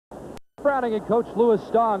Browning and Coach Louis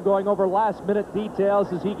Stong going over last-minute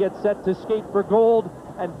details as he gets set to skate for gold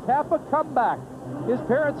and cap a comeback. His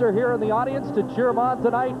parents are here in the audience to cheer him on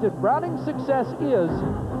tonight, and Browning's success is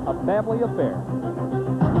a family affair.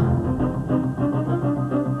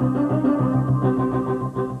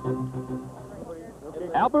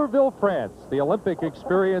 Albertville, France, the Olympic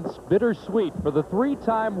experience bittersweet for the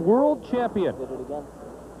three-time world champion.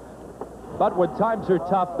 But when times are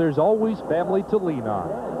tough, there's always family to lean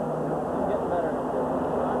on.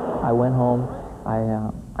 I went home.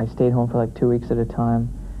 I stayed home for like 2 weeks at a time.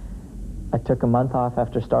 I took a month off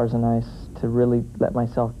after Stars and Ice to really let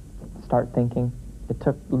myself start thinking. It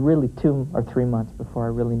took really 2 or 3 months before I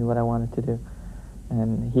really knew what I wanted to do.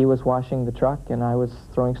 And he was washing the truck, and I was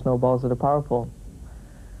throwing snowballs at a power pole.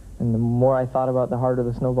 And the more I thought about, the harder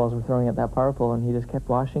the snowballs were throwing at that power pole, and he just kept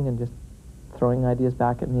washing and just throwing ideas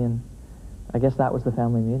back at me. And I guess that was the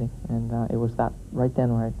family meeting. And it was that right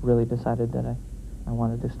then where I really decided that I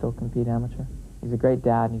wanted to still compete amateur. He's a great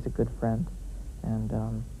dad, and he's a good friend. And,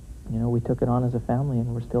 you know, we took it on as a family,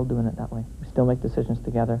 and we're still doing it that way. We still make decisions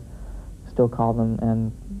together, still call them,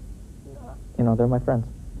 and, you know, they're my friends.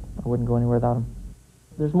 I wouldn't go anywhere without them.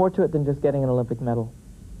 There's more to it than just getting an Olympic medal.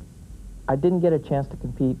 I didn't get a chance to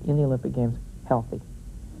compete in the Olympic Games healthy.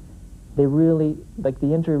 They really, like,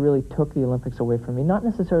 the injury really took the Olympics away from me. Not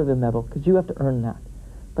necessarily the medal, because you have to earn that.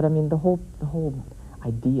 But, I mean, the whole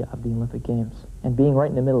idea of the Olympic Games and being right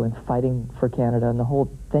in the middle and fighting for Canada and the whole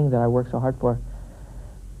thing that I worked so hard for,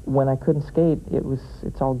 when I couldn't skate,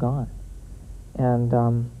 it's all gone. And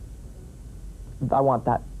I want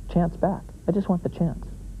that chance back. I just want the chance.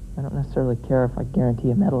 I don't necessarily care if I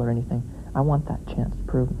guarantee a medal or anything. I want that chance to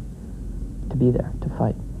prove to be there, to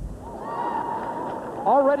fight.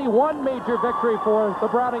 Already one major victory for the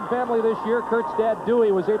Browning family this year. Kurt's dad,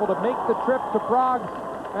 Dewey, was able to make the trip to Prague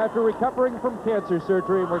after recovering from cancer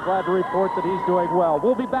surgery, and we're glad to report that he's doing well.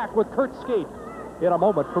 We'll be back with Kurt Skate in a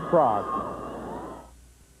moment from Prague.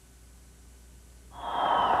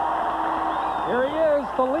 Here he is,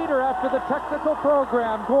 the leader after the technical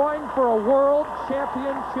program, going for a world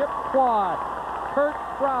championship quad. Kurt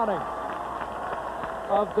Browning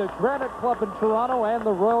of the Granite Club in Toronto and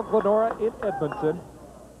the Royal Glenora in Edmonton.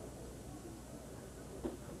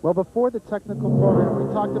 Well, before the technical program,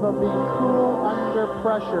 we talked about being cool under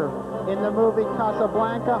pressure. In the movie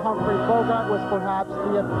Casablanca, Humphrey Bogart was perhaps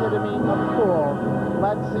the epitome of cool.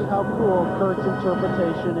 Let's see how cool Kurt's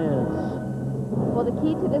interpretation is. Well, the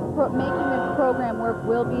key to this making this program work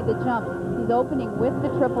will be the jumps. He's opening with the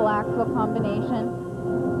triple axel combination,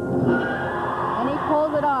 and he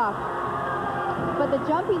pulls it off. But the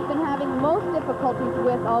jump he's been having most difficulties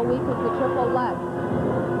with all week is the triple lutz.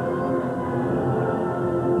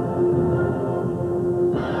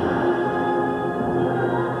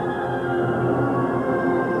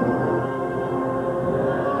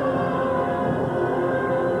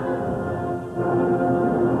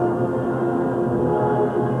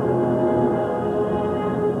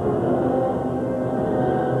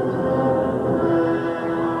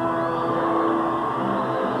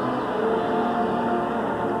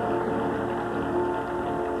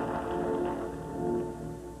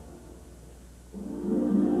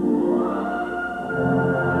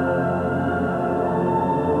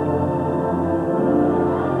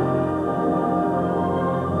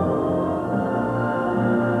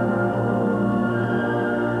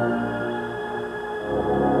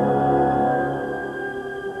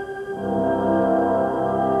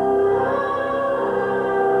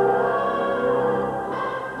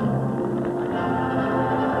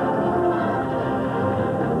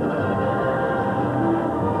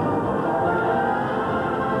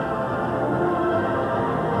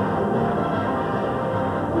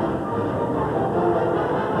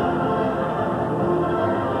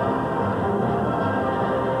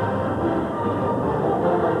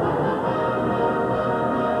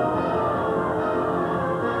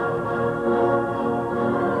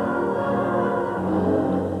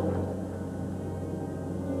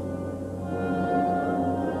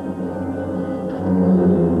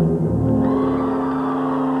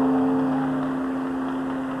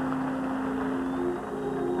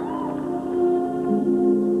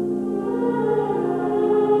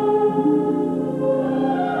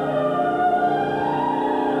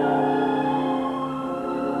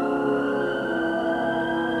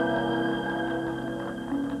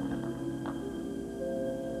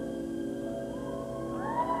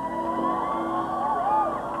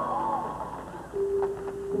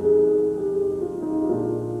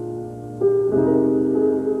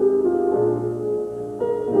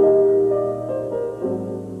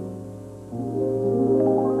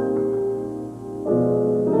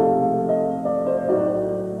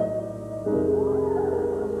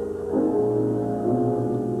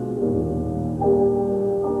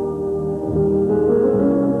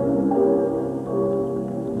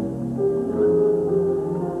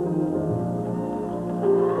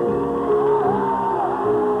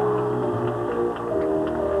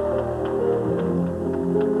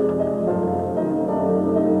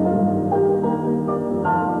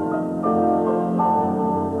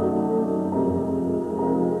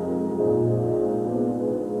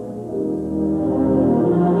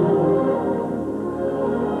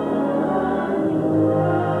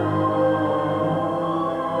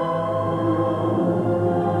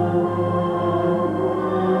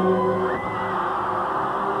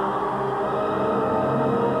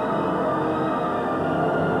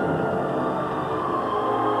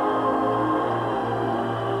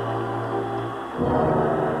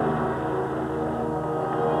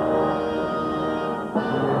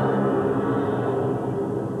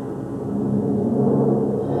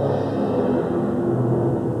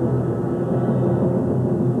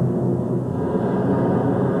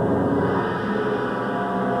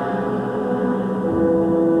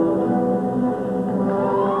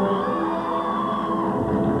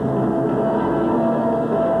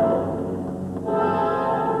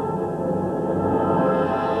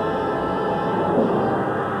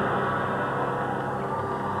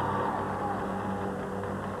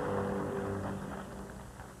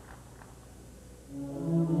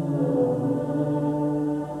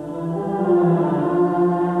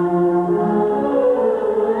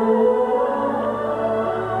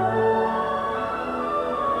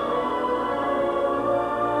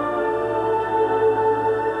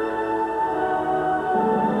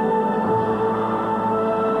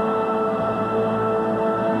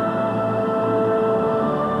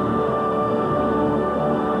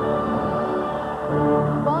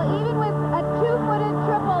 Well, even with a two-footed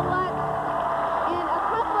triple Lutz and a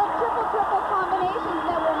couple of triple-triple combinations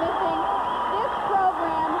that were missing, this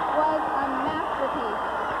program was a masterpiece.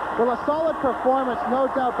 Well, a solid performance, no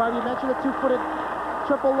doubt, Barbie. You mentioned the two-footed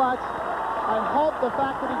triple Lutz. I hope the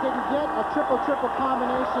fact that he didn't get a triple-triple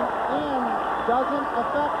combination in doesn't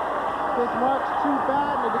affect his marks too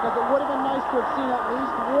badly, because it would have been nice to have seen at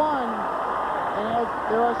least one. And as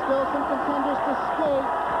there are still some contenders to skate,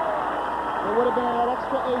 it would have been that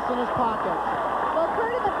extra ace in his pocket. Well, Kurt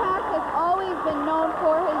in the past has always been known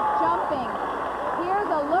for his jumping. Here's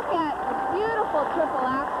a look at a beautiful triple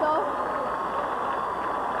axel.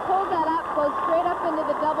 Pulls that up, goes straight up into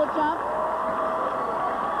the double jump.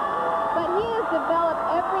 But he has developed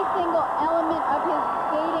every single element of his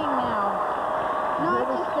skating now,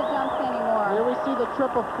 not just the jumps anymore. Here we see the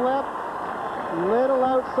triple flip. Little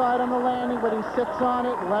outside on the landing, but he sits on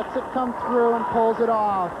it, lets it come through, and pulls it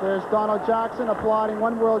off. There's Donald Jackson applauding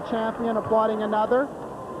one world champion, applauding another. I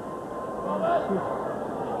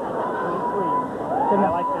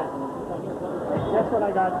like this. Guess what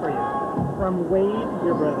I got for you? From Wade,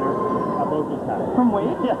 your brother, a bogey tie. From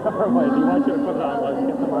Wade? Yeah, from Wade. He wants you to put it on. Let's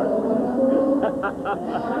get the mark.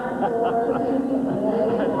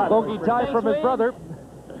 Bogey tie from his brother.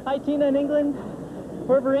 Hi, Tina in England.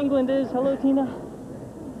 Wherever England is, hello, Tina.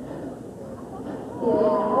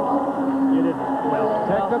 You did well.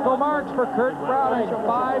 Technical marks for Kurt Browning,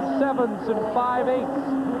 5.7s and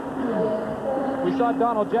 5.8s. We saw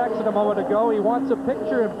Donald Jackson a moment ago. He wants a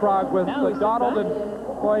picture in Prague with Donald, and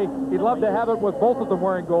boy, he'd love to have it with both of them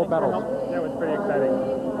wearing gold medals. That was pretty exciting.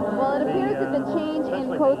 Well, it appears that the change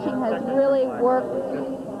in coaching has really worked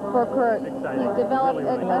for Kurt. He's developed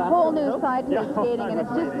a whole new side to his skating, and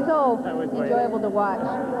it's just so enjoyable to watch.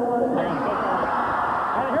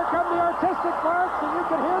 And here come the artistic marks, and you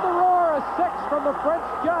can hear the roar, a 6 from the French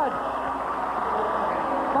judge.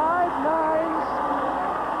 5 9s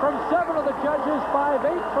from 7 of the judges, 5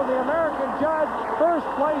 8 from the American judge. First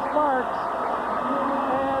place marks,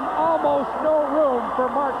 and almost no room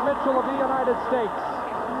for Mark Mitchell of the United States.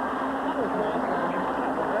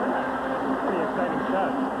 Pretty exciting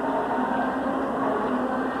stuff.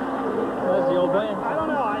 That's the old man. I don't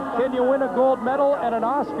know. Can you win a gold medal and an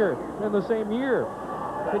Oscar in the same year?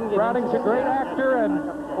 Browning's a great actor, and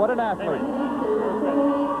what an athlete.